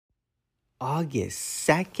August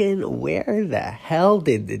 2nd. Where the hell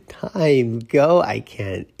did the time go? I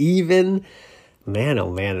can't even. Man, oh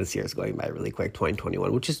man, this year is going by really quick,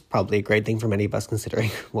 2021, which is probably a great thing for many of us considering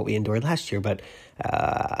what we endured last year. But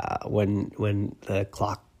when the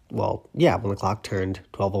clock turned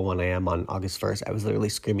 12:01 a.m. on August 1st, I was literally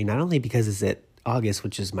screaming, not only because it's August,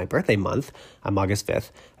 which is my birthday month, I'm August 5th.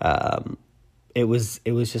 It was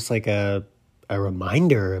just like a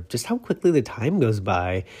reminder of just how quickly the time goes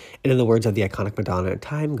by. And in the words of the iconic Madonna,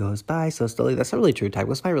 time goes by so slowly. That's not really true. Time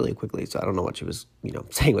goes by really quickly. So I don't know what she was,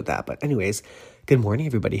 saying with that. But anyways, good morning,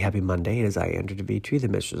 everybody. Happy Monday. It is I, Andrew DeVitri, the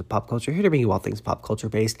Mistress of Pop Culture, here to bring you all things pop culture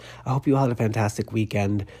based. I hope you all had a fantastic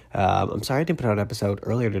weekend. I'm sorry I didn't put out an episode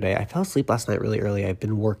earlier today. I fell asleep last night really early. I've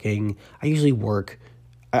been working. I usually work.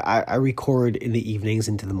 I record in the evenings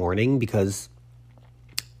into the morning because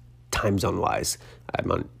time zone wise, I'm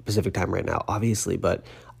on Pacific time right now, obviously, but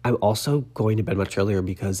I'm also going to bed much earlier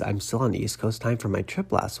because I'm still on East Coast time from my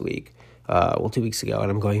trip last week, 2 weeks ago, and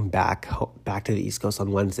I'm going back to the East Coast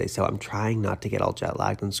on Wednesday, so I'm trying not to get all jet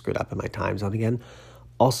lagged and screwed up in my time zone again.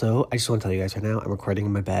 Also, I just want to tell you guys right now, I'm recording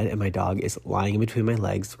in my bed, and my dog is lying in between my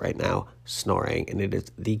legs right now, snoring, and it is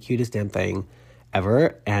the cutest damn thing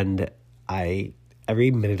ever, and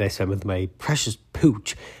every minute I spend with my precious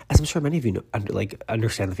pooch, as I'm sure many of you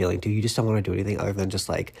understand the feeling too, you just don't want to do anything other than just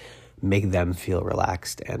make them feel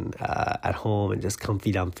relaxed and at home and just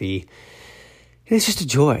comfy dumpy. And it's just a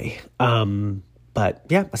joy. But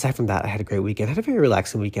yeah, aside from that, I had a great weekend. I had a very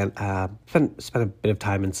relaxing weekend. Spent a bit of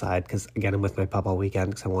time inside because again, I'm with my pup all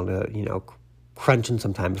weekend because I want to crunch in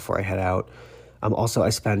some time before I head out. Also, I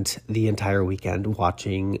spent the entire weekend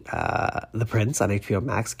watching The Prince on HBO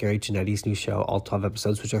Max, Gary Janetti's new show, all 12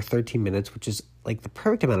 episodes, which are 13 minutes, which is the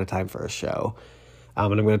perfect amount of time for a show.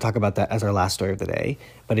 And I'm going to talk about that as our last story of the day.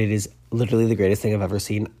 But it is literally the greatest thing I've ever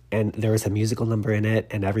seen. And there was a musical number in it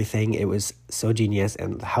and everything. It was so genius.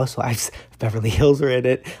 And the Housewives of Beverly Hills were in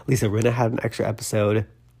it. Lisa Rinna had an extra episode.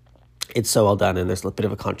 It's so well done, and there's a bit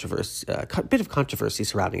of controversy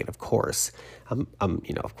surrounding it, of course.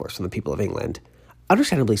 Of course, from the people of England,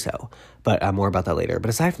 understandably so. But more about that later. But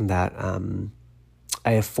aside from that,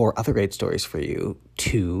 I have 4 other great stories for you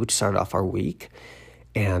to start off our week,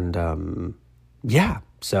 and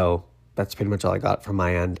so that's pretty much all I got from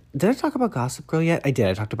my end. Did I talk about Gossip Girl yet? I did.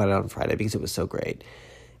 I talked about it on Friday because it was so great.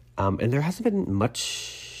 And there hasn't been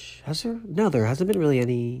much. Has there? No, there hasn't been really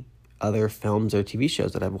any other films or TV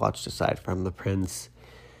shows that I've watched aside from The Prince.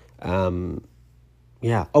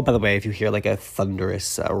 Yeah. Oh, by the way, if you hear a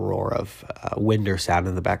thunderous roar of wind or sound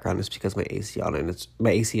in the background, it's because my AC is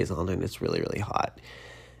on and it's really, really hot.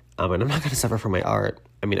 And I'm not going to suffer from my art.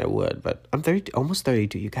 I mean, I would, but I'm almost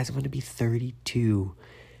 32. You guys, I'm going to be 32.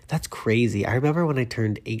 That's crazy. I remember when I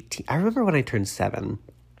turned 18. I remember when I turned 7.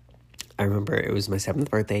 I remember it was my 7th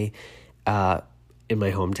birthday in my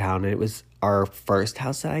hometown, and it was our first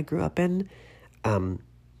house that I grew up in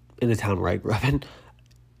the town where I grew up in.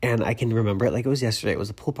 And I can remember it like it was yesterday. It was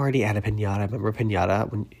a pool party. I had a piñata. I remember piñata.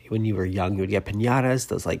 When you were young, you would get piñatas,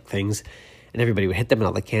 those things, and everybody would hit them and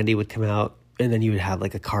all the candy would come out. And then you would have a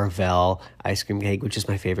Carvel ice cream cake, which is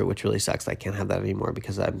my favorite, which really sucks. I can't have that anymore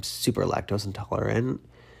because I'm super lactose intolerant.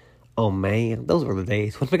 Oh man, those were the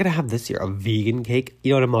days. What am I going to have this year? A vegan cake?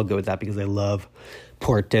 You know what? I'm all good with that because I love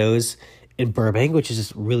Porto's in Burbank, which is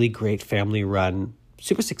this really great family-run,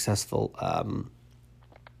 super successful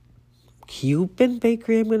Cuban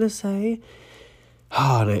bakery, I'm going to say.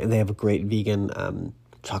 Oh, and they have a great vegan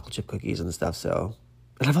chocolate chip cookies and stuff. So,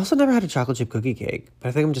 and I've also never had a chocolate chip cookie cake, but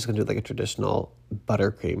I think I'm just going to do a traditional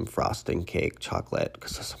buttercream frosting cake chocolate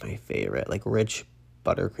because those are my favorite, rich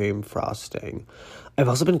buttercream frosting. I've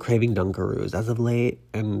also been craving Dunkaroos as of late,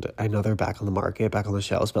 and I know they're back on the market, back on the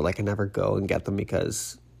shelves, but I never go and get them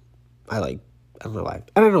because I don't know why.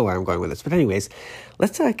 I don't know where I'm going with this. But anyways,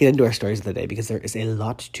 let's get into our stories of the day because there is a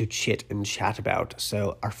lot to chit and chat about.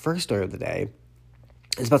 So our first story of the day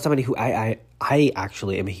is about somebody who I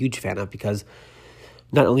actually am a huge fan of because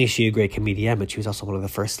not only is she a great comedian, but she was also one of the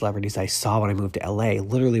first celebrities I saw when I moved to LA.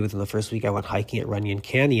 Literally within the first week, I went hiking at Runyon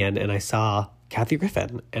Canyon and I saw Kathy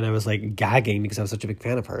Griffin. And I was gagging because I was such a big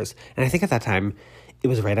fan of hers. And I think at that time, it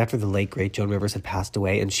was right after the late, great Joan Rivers had passed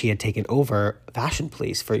away, and she had taken over Fashion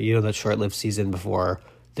Police for, that short-lived season before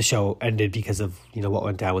the show ended because of, what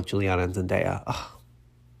went down with Juliana and Zendaya. Oh,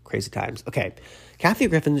 crazy times. Okay. Kathy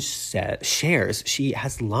Griffin shares she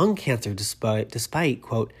has lung cancer despite,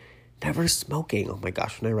 quote, never smoking. Oh my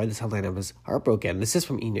gosh, when I read this headline, I was heartbroken. This is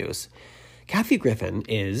from E! News. Kathy Griffin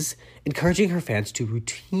is encouraging her fans to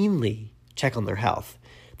routinely check on their health.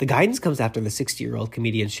 The guidance comes after the 60-year-old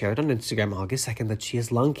comedian shared on Instagram August 2nd that she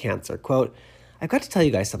has lung cancer. Quote, I've got to tell you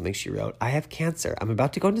guys something, she wrote. I have cancer. I'm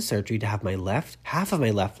about to go into surgery to have half of my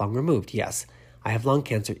left lung removed. Yes, I have lung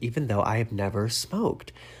cancer even though I have never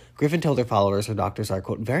smoked. Griffin told her followers her doctors are,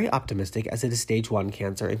 quote, very optimistic as it is stage 1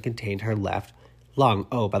 cancer and contained her left lung.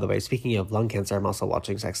 Oh, by the way, speaking of lung cancer, I'm also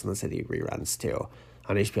watching Sex and the City reruns too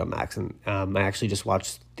on HBO Max. And I actually just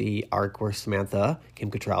watched the arc where Samantha, Kim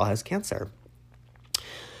Cattrall, has cancer.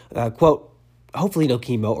 Quote, hopefully no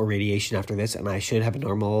chemo or radiation after this, and I should have a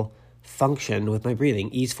normal function with my breathing.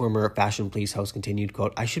 E's former Fashion Police host continued,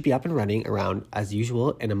 quote, I should be up and running around as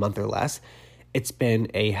usual in a month or less. It's been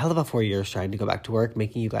a hell of a 4 years trying to go back to work,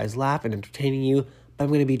 making you guys laugh and entertaining you, but I'm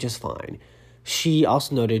going to be just fine. She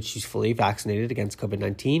also noted she's fully vaccinated against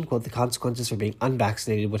COVID-19. Quote, the consequences for being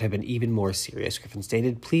unvaccinated would have been even more serious, Griffin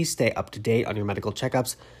stated. Please stay up to date on your medical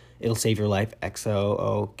checkups. It'll save your life.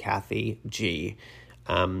 XOO Kathy G.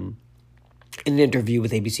 In an interview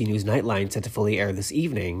with ABC News Nightline set to fully air this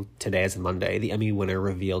evening, today as a Monday, the Emmy winner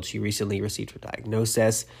revealed she recently received her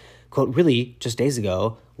diagnosis. Quote, really, just days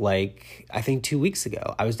ago, like I think 2 weeks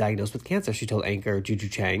ago, I was diagnosed with cancer, she told anchor Juju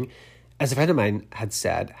Chang. As a friend of mine had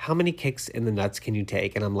said, how many kicks in the nuts can you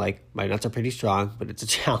take? And I'm like, my nuts are pretty strong, but it's a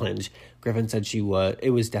challenge. Griffin said she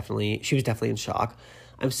was definitely in shock.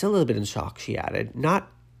 I'm still a little bit in shock, she added.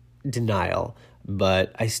 Not denial,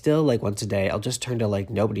 but I still, like, once a day, I'll just turn to,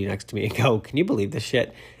 like, nobody next to me and go, can you believe this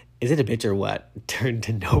shit? Is it a bitch or what? Turn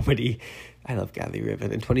to nobody. I love Kathy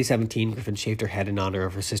Griffin. In 2017, Griffin shaved her head in honor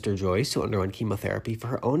of her sister Joyce, who underwent chemotherapy for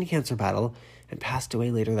her own cancer battle and passed away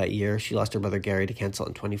later that year. She lost her brother Gary to cancer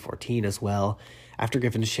in 2014 as well. After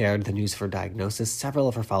Griffin shared the news of her diagnosis, several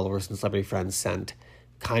of her followers and celebrity friends sent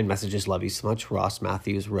kind messages, love you so much. Ross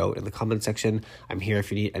Matthews wrote in the comment section, I'm here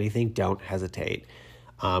if you need anything, don't hesitate.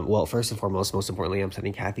 Well, first and foremost, most importantly, I'm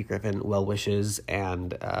sending Kathy Griffin well wishes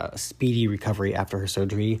and a speedy recovery after her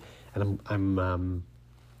surgery. And I'm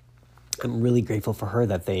really grateful for her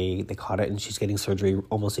that they caught it and she's getting surgery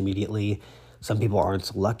almost immediately. Some people aren't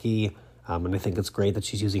so lucky. And I think it's great that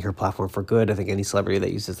she's using her platform for good. I think any celebrity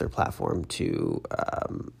that uses their platform to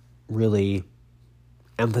really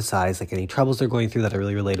emphasize like any troubles they're going through that are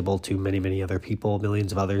really relatable to many, many other people,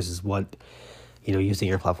 millions of others, is what, you know, using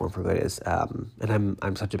your platform for good is. And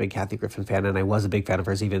I'm such a big Kathy Griffin fan, and I was a big fan of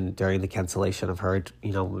hers even during the cancellation of her,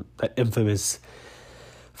 you know, that infamous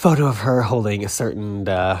photo of her holding a certain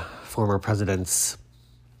former president's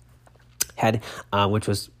head, which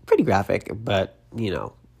was pretty graphic, but, you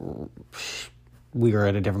know, we were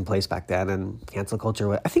in a different place back then, and cancel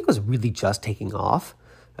culture, I think, was really just taking off,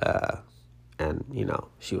 and, you know,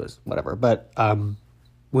 she was whatever, but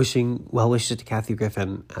wishing well wishes to Kathy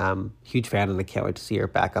Griffin. Huge fan, and I can't wait to see her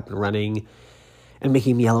back up and running and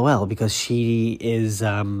making me LOL, because she is,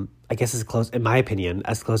 I guess, as close, in my opinion,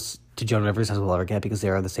 as close to Joan Rivers as we'll ever get, because they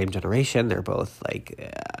are the same generation. They're both like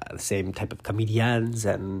the same type of comedians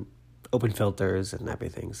and open filters and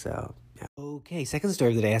everything. So, yeah. Okay, second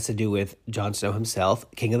story of the day has to do with Jon Snow himself,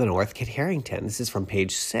 King of the North, Kit Harington. This is from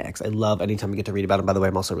page 6. I love anytime we get to read about him. By the way,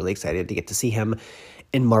 I'm also really excited to get to see him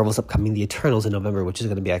in Marvel's upcoming The Eternals in November, which is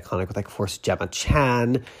going to be iconic with, like, of course, Gemma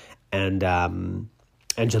Chan and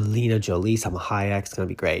Angelina Jolie, Salma Hayek. It's going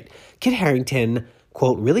to be great. Kit Harington,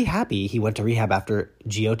 quote, really happy he went to rehab after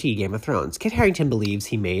GOT, Game of Thrones. Kit Harington believes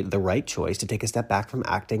he made the right choice to take a step back from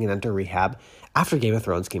acting and enter rehab after Game of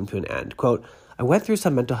Thrones came to an end. Quote, I went through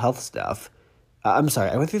some mental health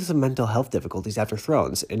difficulties after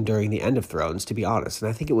Thrones and during the end of Thrones, to be honest, and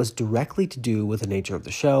I think it was directly to do with the nature of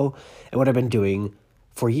the show and what I've been doing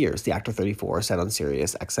for years, the actor 34 said on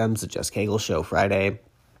Sirius XM's The Jess Cagle Show Friday.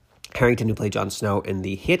 Harington, who played Jon Snow in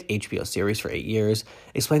the hit HBO series for 8 years,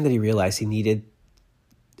 explained that he realized he needed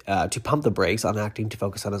to pump the brakes on acting to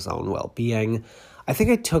focus on his own well-being. I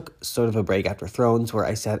think I took sort of a break after Thrones where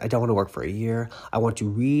I said, I don't want to work for a year. I want to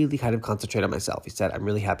really kind of concentrate on myself. He said, I'm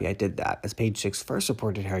really happy I did that. As Page 6 first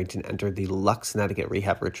reported, Harington entered the Lux, Connecticut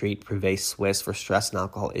rehab retreat, Privé Suisse, for stress and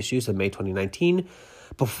alcohol issues in May 2019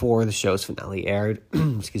 before the show's finale aired.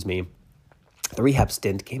 Excuse me. The rehab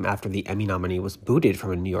stint came after the Emmy nominee was booted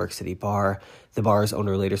from a New York City bar. The bar's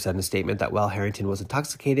owner later said in a statement that while Harington was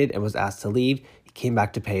intoxicated and was asked to leave, he came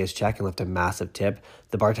back to pay his check and left a massive tip.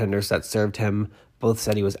 The bartenders that served him both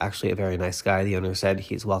said he was actually a very nice guy. The owner said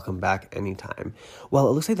he's welcome back anytime. Well,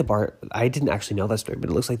 it looks like the bar, I didn't actually know that story, but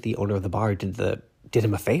it looks like the owner of the bar did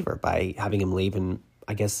him a favor by having him leave and,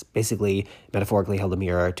 I guess, basically metaphorically held a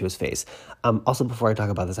mirror to his face. Also, before I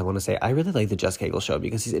talk about this, I want to say I really like the Jess Cagle Show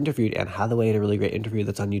because he's interviewed Anne Hathaway in a really great interview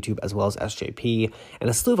that's on YouTube, as well as SJP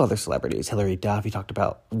and a slew of other celebrities. Hilary Duff, he talked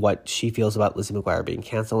about what she feels about Lizzie McGuire being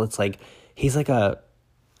canceled. It's like, he's like I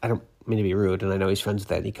don't mean to be rude, and I know he's friends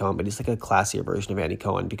with Andy Cohen, but he's like a classier version of Andy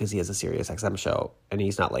Cohen because he has a Sirius XM show, and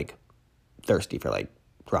he's not like thirsty for, like,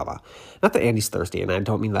 drama. Not that Andy's thirsty, and I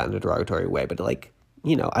don't mean that in a derogatory way, but, like,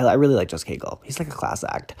 you know, I really like Jessica Cagle. He's like a class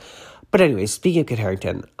act. But anyways, speaking of Kit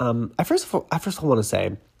Harington, I first of all want to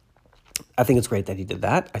say, I think it's great that he did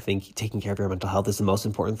that. I think taking care of your mental health is the most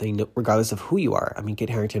important thing, regardless of who you are. I mean, Kit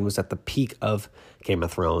Harington was at the peak of Game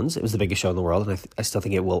of Thrones. It was the biggest show in the world, and I still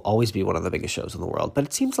think it will always be one of the biggest shows in the world. But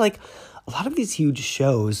it seems like a lot of these huge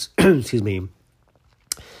shows, excuse me,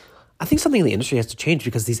 I think something in the industry has to change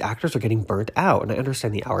because these actors are getting burnt out. And I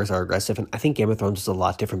understand the hours are aggressive, and I think Game of Thrones is a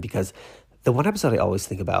lot different because the one episode I always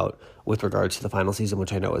think about with regards to the final season,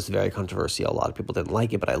 which I know is very controversial, a lot of people didn't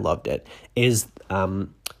like it, but I loved it, is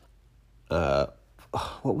what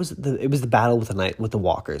was it? It was the battle with the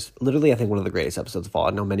walkers. Literally, I think one of the greatest episodes of all.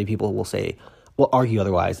 I know many people will argue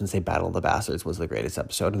otherwise and say Battle of the Bastards was the greatest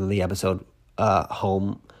episode. And then the episode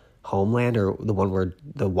Homeland, or the one where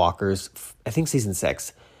the walkers, I think season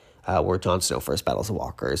 6, where Jon Snow first battles the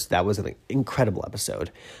walkers. That was an incredible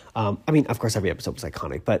episode. I mean, of course, every episode was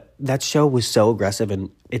iconic, but that show was so aggressive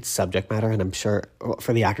in its subject matter, and I'm sure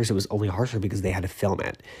for the actors it was only harsher because they had to film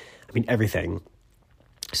it. I mean, everything.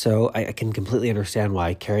 So I can completely understand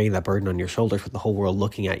why carrying that burden on your shoulders with the whole world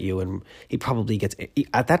looking at you, and he probably gets,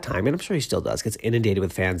 at that time, and I'm sure he still does, gets inundated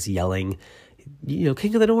with fans yelling, you know,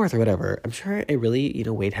 King of the North or whatever. I'm sure it really, you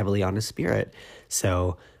know, weighed heavily on his spirit.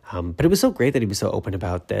 So, but it was so great that he was so open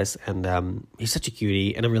about this, and he's such a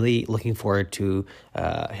cutie, and I'm really looking forward to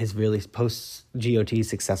his really post-GOT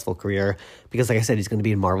successful career, because like I said, he's going to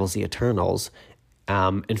be in Marvel's The Eternals,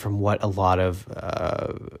 and from what a lot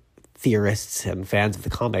of theorists and fans of the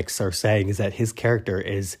comics are saying is that his character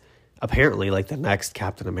is apparently like the next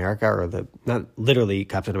Captain America, or not literally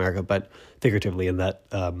Captain America, but figuratively, in that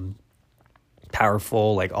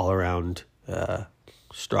powerful, like all around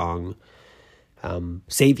strong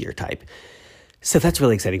savior type. So that's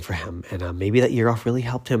really exciting for him. And maybe that year off really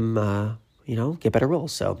helped him, get better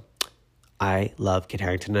roles. So I love Kit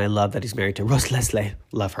Harington, and I love that he's married to Rose Leslie.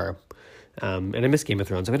 Love her. And I miss Game of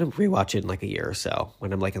Thrones. I'm going to rewatch it in like a year or so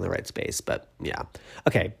when I'm like in the right space. But yeah.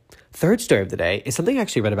 Okay. Third story of the day is something I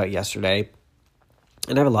actually read about yesterday.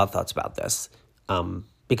 And I have a lot of thoughts about this.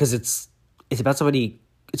 Because it's about somebody,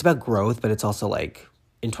 it's about growth, but it's also like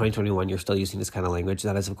in 2021, you're still using this kind of language.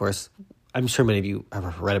 That is, of course, I'm sure many of you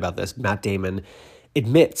have read about this. Matt Damon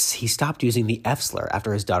admits he stopped using the F-Slur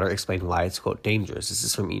after his daughter explained why it's, quote, dangerous. This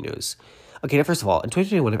is from E! News. Okay, now first of all, in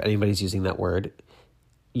 2021, if anybody's using that word,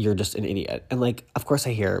 you're just an idiot. And like, of course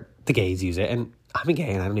I hear the gays use it, and I'm a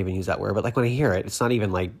gay and I don't even use that word, but like when I hear it, it's not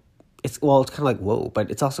even like, it's kind of like, whoa, but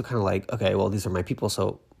it's also kind of like, okay, well, these are my people,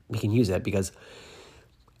 so we can use it, because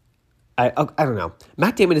I don't know.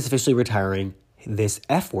 Matt Damon is officially retiring this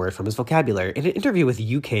F word from his vocabulary. In an interview with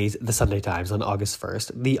UK's The Sunday Times on August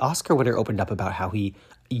 1st, the Oscar winner opened up about how he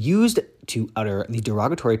used to utter the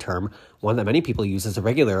derogatory term, one that many people use as a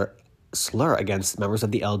regular slur against members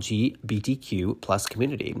of the LGBTQ plus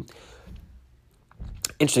community.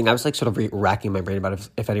 Interesting. I was like sort of racking my brain about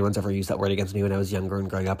if anyone's ever used that word against me when I was younger and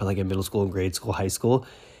growing up, like in middle school and grade school, high school,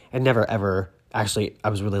 and never ever. Actually, I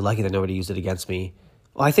was really lucky that nobody used it against me.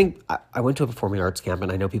 Well, I think I went to a performing arts camp,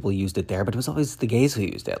 and I know people used it there, but it was always the gays who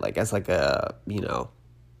used it, like as like a,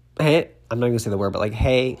 hey, I'm not going to say the word, but like,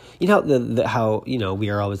 hey, the how, we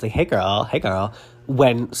are always like, hey girl,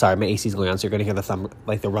 when, sorry, my AC's going on, so you're going to hear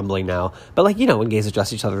the rumbling now, but like, when gays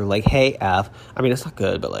address each other, like, hey, F, I mean, it's not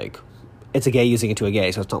good, but like, it's a gay using it to a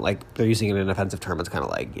gay, so it's not like they're using it in an offensive term, it's kind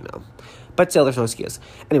of like, but still, there's no excuse.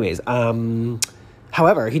 Anyways,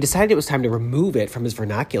 however, he decided it was time to remove it from his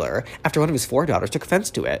vernacular after one of his 4 daughters took offense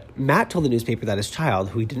to it. Matt told the newspaper that his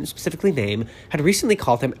child, who he didn't specifically name, had recently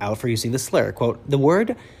called him out for using the slur. Quote, the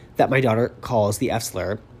word that my daughter calls the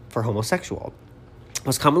F-Slur for homosexual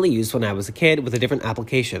was commonly used when I was a kid with a different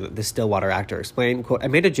application, the Stillwater actor explained. Quote, I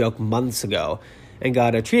made a joke months ago and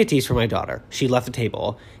got a treatise for my daughter. She left the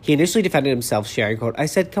table. He initially defended himself, sharing, quote, I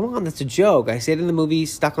said, come on, that's a joke. I said in the movie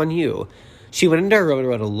Stuck on You. She went into her room and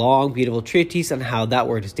wrote a long, beautiful treatise on how that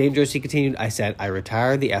word is dangerous. He continued, I said, I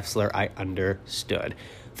retired the F-Slur. I understood.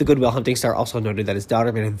 The Good Will Hunting star also noted that his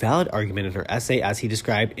daughter made a valid argument in her essay. As he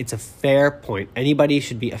described, it's a fair point. Anybody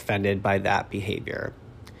should be offended by that behavior.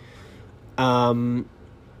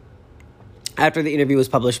 After the interview was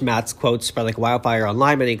published, Matt's quotes spread like wildfire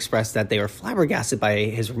online. Many expressed that they were flabbergasted by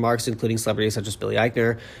his remarks, including celebrities such as Billy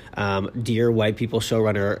Eichner, Dear White People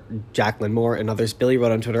showrunner Jacqueline Moore, and others. Billy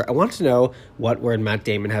wrote on Twitter, I want to know what word Matt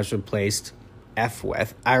Damon has replaced F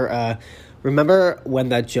with. I remember when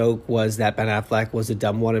that joke was that Ben Affleck was a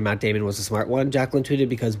dumb one and Matt Damon was a smart one. Jacqueline tweeted,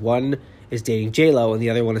 because one is dating J-Lo and the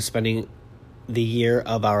other one is spending the year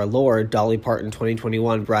of our Lord, Dolly Parton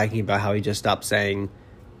 2021, bragging about how he just stopped saying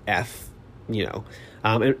F.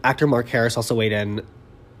 And actor Mark Harris also weighed in,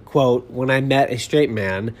 quote, "When I met a straight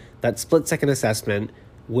man, that split-second assessment,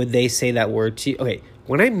 would they say that word to you?" Okay,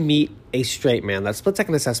 when I meet a straight man, that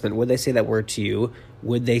split-second assessment, would they say that word to you?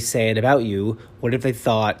 Would they say it about you? What if they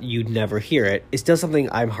thought you'd never hear it? It's still something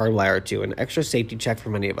I'm hardwired to, an extra safety check for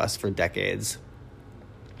many of us for decades.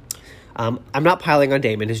 I'm not piling on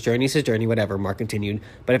Damon. His journey's his journey, whatever, Mark continued.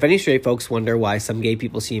 But if any straight folks wonder why some gay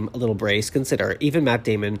people seem a little braced, consider even Matt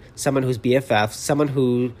Damon, someone who's BFF, someone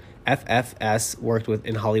who FFS worked with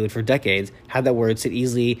in Hollywood for decades, had that word sit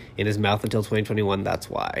easily in his mouth until 2021. That's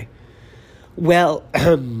why. Well,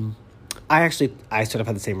 I sort of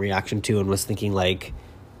had the same reaction too, and was thinking like,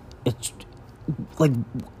 it's like,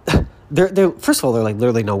 they're first of all, they're like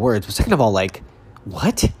literally no words, but second of all, like,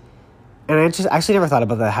 what? And I just actually never thought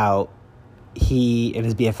about that, how he and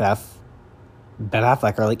his BFF, Ben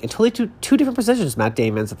Affleck, are like in totally two different positions. Matt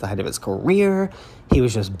Damon's at the height of his career. He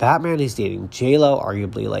was just Batman. He's dating J-Lo,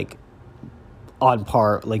 arguably like on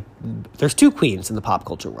par. Like, there's two queens in the pop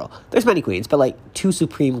culture world. There's many queens, but like two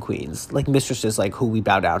supreme queens, like mistresses, like who we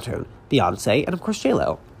bow down to, Beyonce and of course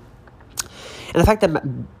J-Lo. And the fact that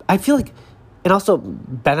I feel like, and also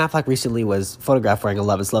Ben Affleck recently was photographed wearing a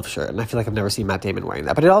Love is Love shirt, and I feel like I've never seen Matt Damon wearing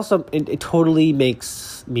that. But it totally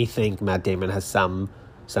makes me think Matt Damon has some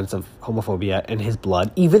sense of homophobia in his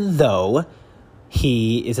blood, even though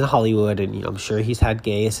he is in Hollywood, and I'm sure he's had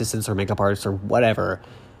gay assistants or makeup artists or whatever.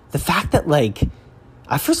 The fact that, like,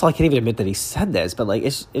 first of all, I can't even admit that he said this, but like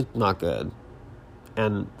it's not good.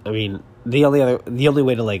 And I mean, the only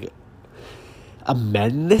way to like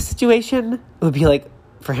amend this situation would be like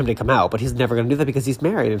for him to come out, but he's never going to do that because he's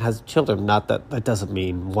married and has children. Not that doesn't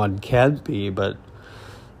mean one can't be, but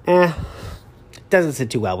doesn't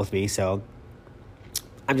sit too well with me, so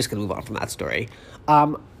I'm just going to move on from that story.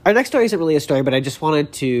 Our next story isn't really a story, but I just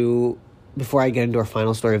wanted to, before I get into our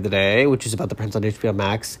final story of the day, which is about The Prince on HBO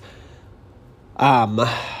Max, I'm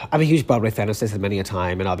a huge Broadway fan. I've said that many a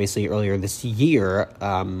time, and obviously earlier this year,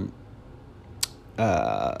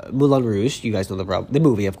 Moulin Rouge, you guys know the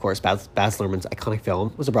movie, of course, Baz Luhrmann's iconic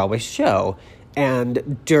film, was a Broadway show.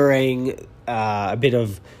 And during a bit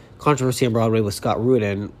of controversy on Broadway with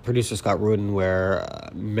producer Scott Rudin, where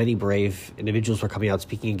many brave individuals were coming out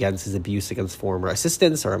speaking against his abuse against former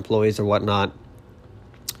assistants or employees or whatnot,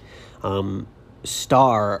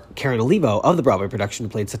 star Karen Olivo of the Broadway production, who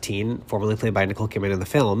played Satine, formerly played by Nicole Kidman in the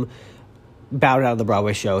film, bowed out of the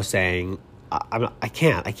Broadway show saying, I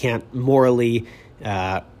can't morally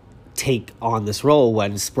take on this role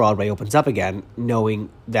when Broadway opens up again,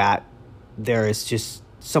 knowing that there is just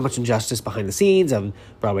so much injustice behind the scenes of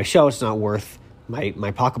Broadway show. It's not worth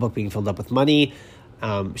my pocketbook being filled up with money.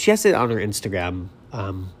 She has it on her Instagram.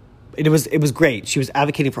 It was great. She was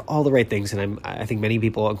advocating for all the right things, and I think many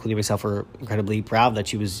people, including myself, were incredibly proud that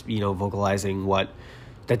she was, vocalizing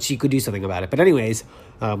that she could do something about it. But anyways,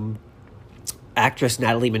 actress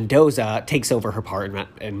Natalie Mendoza takes over her part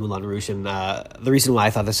in Moulin Rouge, and the reason why I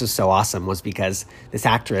thought this was so awesome was because this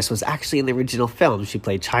actress was actually in the original film. She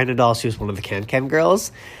played China Doll. She was one of the Can-Can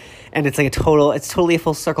girls, and it's totally a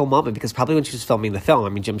full circle moment, because probably when she was filming the film,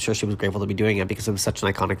 I'm sure she was grateful to be doing it because it was such an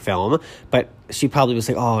iconic film, but she probably was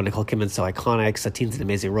like, oh, Nicole Kidman's so iconic, Satine's an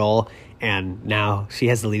amazing role, and now she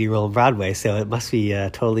has the leading role in Broadway, so it must be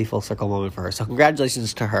a totally full circle moment for her. So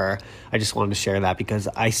congratulations to her. I just wanted to share that because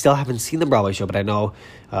I still haven't seen the Broadway show, but I know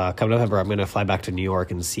come November I'm going to fly back to New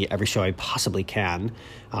York and see every show I possibly can.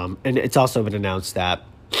 And it's also been announced that,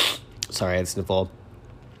 sorry, I had a sniffle.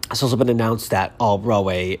 It's also been announced that all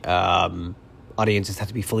Broadway audiences have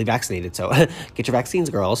to be fully vaccinated, so get your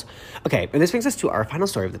vaccines, girls. Okay, and this brings us to our final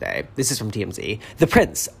story of the day. This is from TMZ. The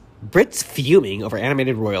Prince. BRITS fuming over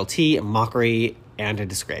animated royalty, Mockery, and a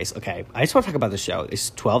Disgrace. Okay, I just want to talk about the show.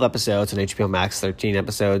 It's 12 episodes on HBO Max, 13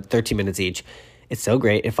 episodes, 13 minutes each. It's so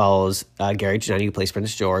great. It follows Gary Gianni, who plays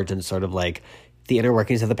Prince George, and sort of like the inner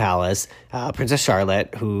workings of the palace. Princess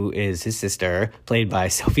Charlotte, who is his sister, played by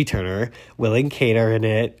Sophie Turner, Will and Kate are in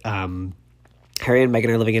it. Harry and Meghan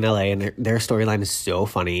are living in LA, and their storyline is so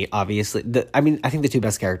funny. Obviously, I think the two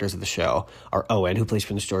best characters of the show are Owen, who plays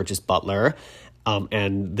Prince George's butler,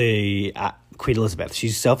 and the Queen Elizabeth.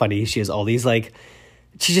 She's so funny. She has all these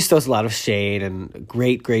she just throws a lot of shade and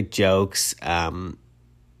great jokes.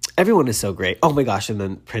 Everyone is so great. Oh my gosh! And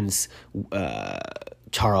then Prince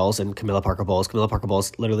Charles and Camilla Parker Bowles. Camilla Parker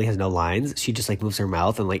Bowles literally has no lines. She just moves her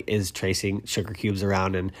mouth and is tracing sugar cubes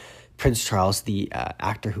around. And Prince Charles, the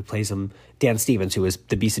actor who plays him, Dan Stevens, who is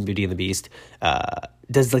the Beast in Beauty and the Beast,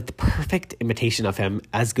 does the perfect imitation of him,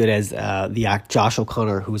 as good as the act Josh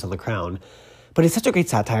O'Connor, who was on The Crown. But it's such a great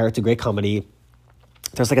satire. It's a great comedy.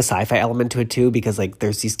 there's like a sci-fi element to it too, because like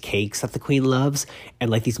there's these cakes that the queen loves, and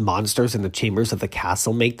like these monsters in the chambers of the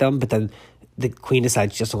castle make them, but then the queen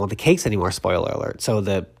decides she doesn't want the cakes anymore, spoiler alert. So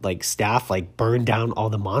the like staff like burn down all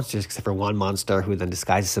the monsters except for one monster who then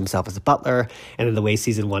disguises himself as a butler. And then the way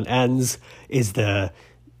season 1 ends is the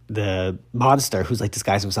monster who's like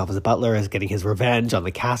disguised himself as a butler is getting his revenge on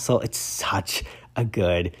the castle. It's such a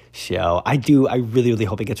good show. I really, really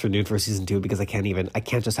hope it gets renewed for season 2, because I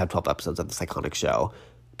can't just have 12 episodes of this iconic show,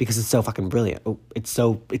 because it's so fucking brilliant. It's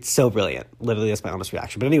so brilliant. Literally, that's my honest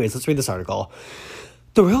reaction. But anyways, let's read this article.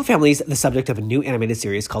 The royal family is the subject of a new animated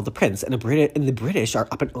series called The Prince, and the British are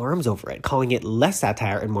up in arms over it, calling it less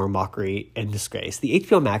satire and more mockery and disgrace. The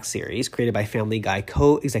HBO Max series, created by Family Guy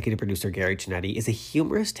co-executive producer Gary Chinetti, is a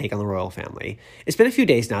humorous take on the royal family. It's been a few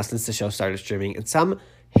days now since the show started streaming, and some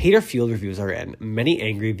hater-fueled reviews are in. Many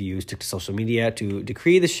angry views took to social media to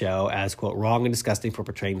decree the show as, quote, wrong and disgusting for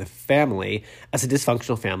portraying the family as a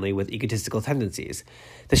dysfunctional family with egotistical tendencies.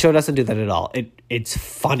 The show doesn't do that at all. It's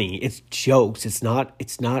funny. It's jokes. It's not,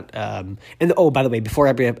 and oh, by the way, before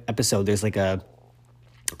every episode, there's like a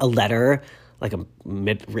letter, like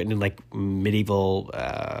written in like medieval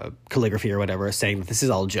calligraphy or whatever, saying that this is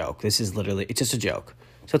all a joke. This is literally, it's just a joke.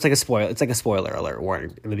 So it's like a spoiler alert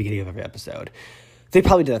warning in the beginning of every episode. They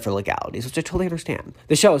probably do that for legalities, which I totally understand.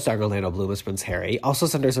 The show, starring Orlando Bloom as Prince Harry, also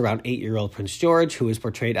centers around 8-year-old Prince George, who is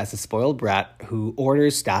portrayed as a spoiled brat who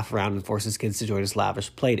orders staff around and forces kids to join his lavish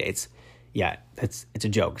playdates. Yeah, it's a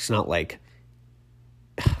joke. It's not like...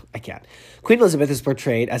 I can't. Queen Elizabeth is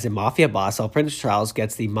portrayed as a mafia boss, while Prince Charles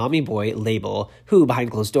gets the mommy boy label, who,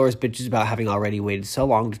 behind closed doors, bitches about having already waited so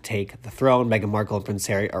long to take the throne. Meghan Markle and Prince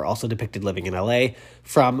Harry are also depicted living in LA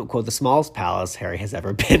from, quote, the smallest palace Harry has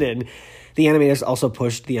ever been in. The animators also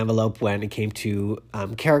pushed the envelope when it came to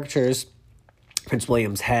characters. Prince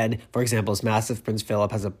William's head, for example, is massive. Prince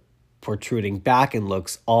Philip has a protruding back and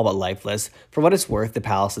looks all but lifeless. For what it's worth, the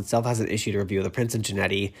palace itself has an issue to review. The Prince and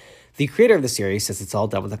Chinetti, the creator of the series, says it's all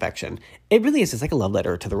done with affection. It really is. It's like a love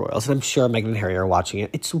letter to the royals, and I'm sure Meghan and Harry are watching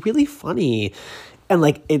it. It's really funny. And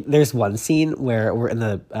like, there's one scene where we're in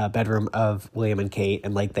the bedroom of William and Kate,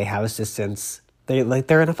 and like they have assistants.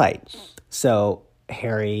 They're in a fight. So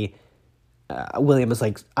Harry... William is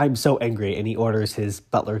like, I'm so angry, and he orders his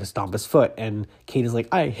butler to stomp his foot, and Kate is like,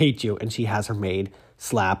 I hate you, and she has her maid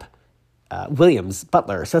slap William's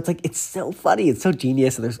butler. So it's like, it's so funny, it's so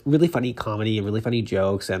genius, and there's really funny comedy and really funny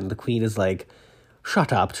jokes, and the queen is like,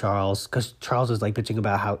 shut up, Charles, because Charles is like bitching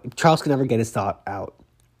about how Charles can never get his thought out,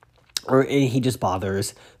 or he just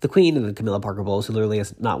bothers the queen. And then Camilla Parker Bowles, who literally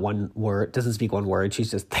has not one word, doesn't speak one word,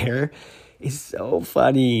 she's just there, is so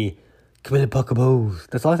funny. Camilla Parker Bowles.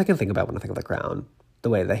 That's all I can think about when I think of The Crown,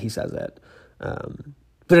 the way that he says it.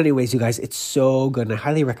 But anyways, you guys, it's so good, and I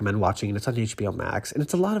highly recommend watching it. It's on HBO Max, and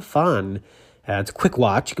it's a lot of fun. It's a quick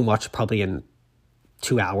watch. You can watch it probably in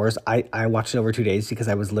 2 hours. I watched it over 2 days because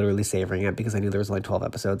I was literally savoring it, because I knew there was only 12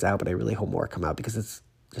 episodes out, but I really hope more come out, because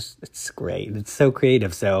it's great. It's so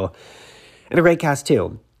creative, and a great cast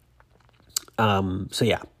too. So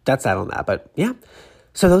yeah, that's that on that. But yeah,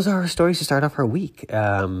 so those are our stories to start off our week.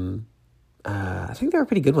 I think there are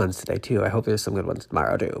pretty good ones today too. I hope there's some good ones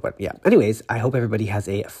tomorrow too. But yeah, anyways, I hope everybody has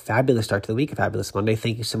a fabulous start to the week, a fabulous Monday.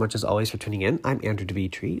 Thank you so much as always for tuning in. I'm Andrew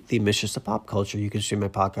DeVitri, the mistress of pop culture. You can stream my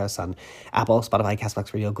podcast on Apple, Spotify,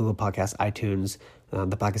 Castbox Radio, Google Podcasts, iTunes,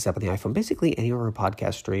 the podcast app on the iPhone, basically anywhere a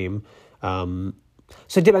podcast stream. So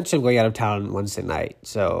I did mention I'm going out of town Wednesday night.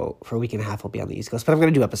 So for a week and a half, I'll be on the East Coast, but I'm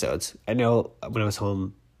going to do episodes. I know when I was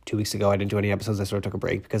home 2 weeks ago, I didn't do any episodes. I sort of took a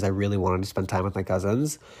break because I really wanted to spend time with my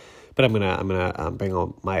cousins. But I'm gonna bring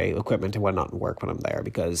all my equipment and whatnot and work when I'm there,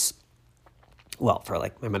 because, well, for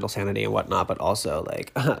like my mental sanity and whatnot, but also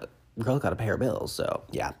like, girl got to pay her bills. So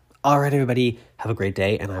yeah. All right, everybody, have a great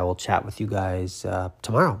day, and I will chat with you guys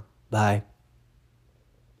tomorrow. Bye.